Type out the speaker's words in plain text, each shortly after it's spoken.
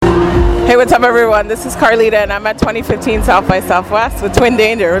what's up, everyone? This is Carlita, and I'm at 2015 South by Southwest with Twin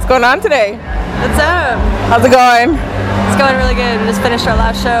Danger. What's going on today? What's up? How's it going? It's going really good. We just finished our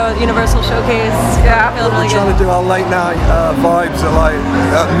last show at Universal Showcase. Yeah. Feeling really We're trying to do our late night vibes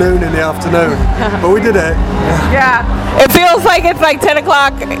at noon in the afternoon, but we did it. Yeah. It feels like it's like 10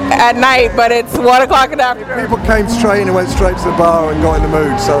 o'clock at night, but it's 1 o'clock in the afternoon. People came straight and went straight to the bar and got in the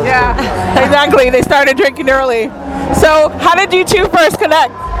mood. So yeah, exactly. They started drinking early. So how did you two first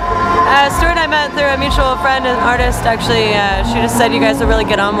connect? Stuart and I met through a mutual friend, an artist actually. She just said you guys will really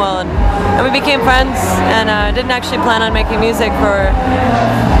get on well, and we became friends, and didn't actually plan on making music for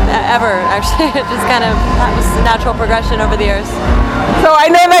ever, actually. It just kind of was a natural progression over the years. So I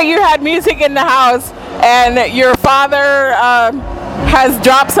know that you had music in the house, and your father has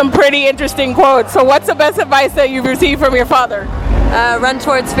dropped some pretty interesting quotes. So what's the best advice that you've received from your father? Run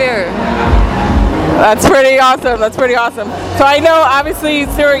towards fear. That's pretty awesome. That's pretty awesome. So I know, obviously,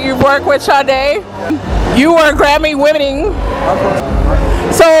 Stuart, you've worked with Sade. You were Grammy winning.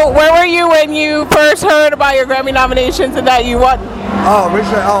 So where were you when you first heard about your Grammy nominations and that you won?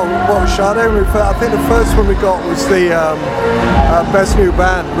 Originally, what was Sade? I think the first one we got was the Best New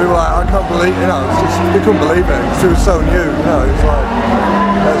Band. We were like, I can't believe, we couldn't believe it because it was so new. It was like,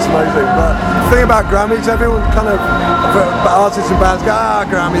 that's amazing. But the thing about Grammys, everyone kind of, artists and bands go,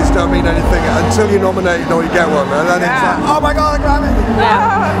 Grammys don't mean anything until you're nominated or you get one. And then it's like, oh my God, a Grammy!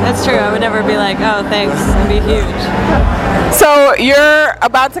 Yeah, that's true. I would never be like, oh, thanks. It'd be huge. So you're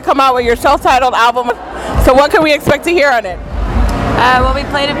about to come out with your self-titled album. So what can we expect to hear on it? Well, we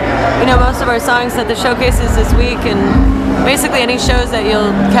played, most of our songs at the showcases this week, and basically any shows that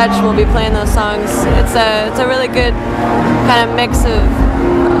you'll catch, we'll be playing those songs. It's a really good kind of mix of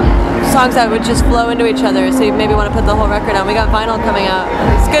songs that would just flow into each other. So you maybe want to put the whole record on. We got vinyl coming out.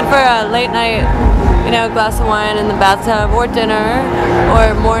 It's good for a late night, glass of wine in the bathtub, or dinner,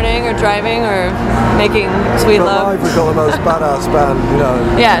 or morning, or driving, or making sweet love. Live, we've got the most badass band,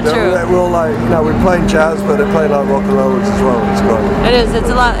 Yeah, true. We're all like, we're playing jazz, but they're playing like rock and roll as well. It's great. It is. It's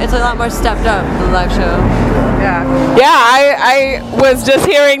a lot more stepped up, the live show. Yeah. I was just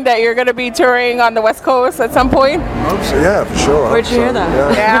hearing that you're going to be touring on the West Coast at some point. Yeah, for sure. Where'd you hear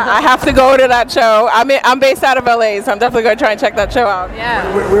that? Yeah, I have to go to that show. I'm based out of LA, so I'm definitely going to try and check that show out. Yeah.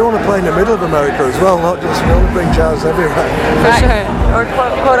 We want to play in the middle of America as well, not just, we want to bring jazz everywhere. For sure. Or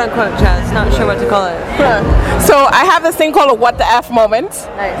quote unquote jazz, not sure what to call it. So I have this thing called a what the F moment,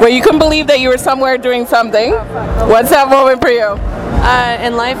 where you can believe that you were somewhere doing something. What's that moment for you?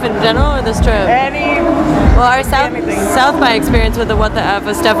 In life in general, or this trip? Well, our South by experience with the What the F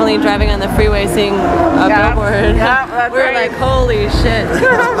was definitely driving on the freeway, seeing a billboard. Yeah, that's we were like, holy shit.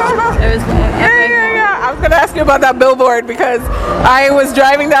 It was Yeah. I was going to ask you about that billboard because I was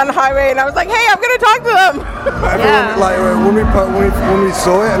driving down the highway and I was like, hey, I'm going to talk to them. Everyone, like, when we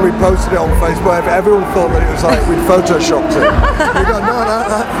saw it and we posted it on Facebook, everyone thought that it was like we'd photoshopped it. We go, no,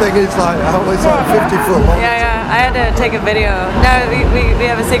 that thing is like, it's like 50 foot long. Yeah, I had to take a video. No, we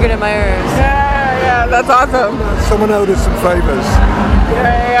have a secret admirers. Yeah, that's awesome. Someone owed us some favors.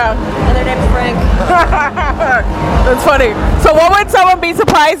 Yeah. And their name's Frank. That's funny. So what would someone be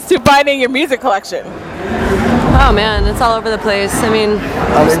surprised to find in your music collection? Oh man, it's all over the place. I mean,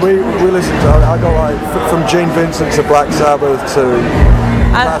 we listen to, I go like from Gene Vincent to Black Sabbath to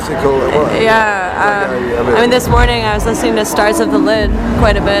classical. I mean, this morning I was listening to Stars of the Lid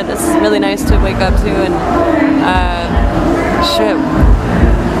quite a bit. It's really nice to wake up to, and shit.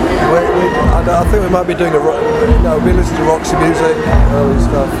 I think we might be doing we listen to Roxy music, early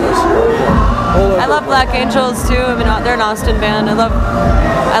stuff. I love Black Angels too. I mean, they're an Austin band. I love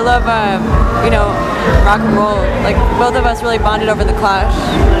rock and roll. Like both of us really bonded over the Clash.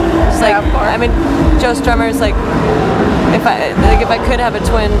 It's like, I mean, Joe Strummer's like, if I could have a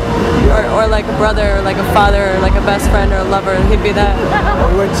twin, or like a brother, or like a father, or like a best friend, or a lover, he'd be that.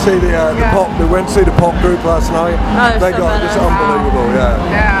 We went to see We went to see the pop group last night. Oh, they got just unbelievable.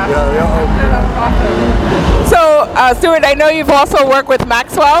 So, Stuart, I know you've also worked with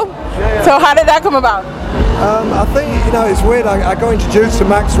Maxwell. So how did that come about? I think, it's weird. I got introduced to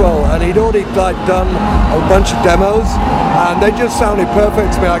Maxwell and he'd already done a bunch of demos and they just sounded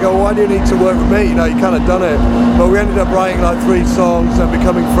perfect to me. I go, why do you need to work with me? You kind of done it. But we ended up writing 3 songs and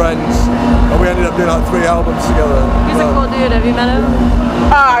becoming friends, and we ended up doing 3 albums together. He's a cool dude. Have you met him?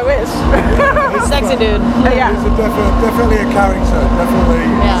 I wish. He's a sexy dude. Yeah. He's definitely a character. Definitely.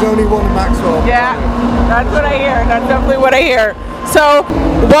 Yeah. There's only one Maxwell. Yeah, that's what I hear. That's definitely what I hear. So,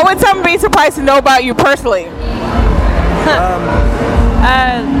 what would someone be surprised to know about you personally?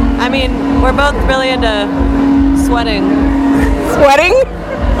 I mean, we're both really into sweating. Sweating?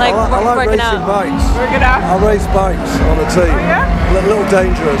 like I like working racing out. bikes. Working out? I race bikes on a team. Oh, yeah? A little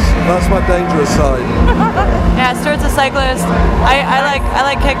dangerous. That's my dangerous side. Yeah, Stuart's a cyclist. I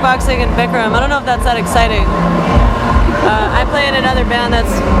like kickboxing and Bikram. I don't know if that's that exciting. I play in another band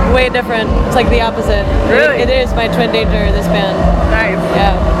that's way different. It's like the opposite. Really? It is my twin danger, this band. Nice.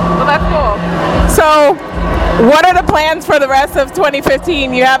 Yeah. Well, that's cool. So, what are the plans for the rest of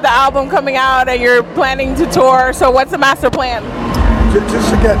 2015? You have the album coming out and you're planning to tour. So, what's the master plan? Just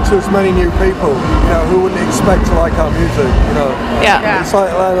to get to as many new people, who wouldn't expect to like our music, Yeah. It's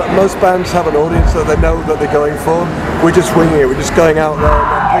like most bands have an audience that they know that they're going for. We're just winging it. We're just going out there,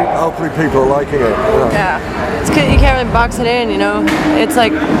 and hopefully people are liking it. Yeah. It's 'cause you can't really box it in, It's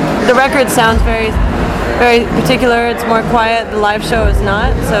like the record sounds very, very particular. It's more quiet. The live show is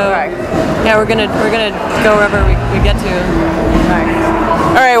not. So Right. yeah, we're gonna go wherever we get to.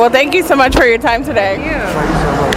 Nice. All right. Well, thank you so much for your time today. Thank you.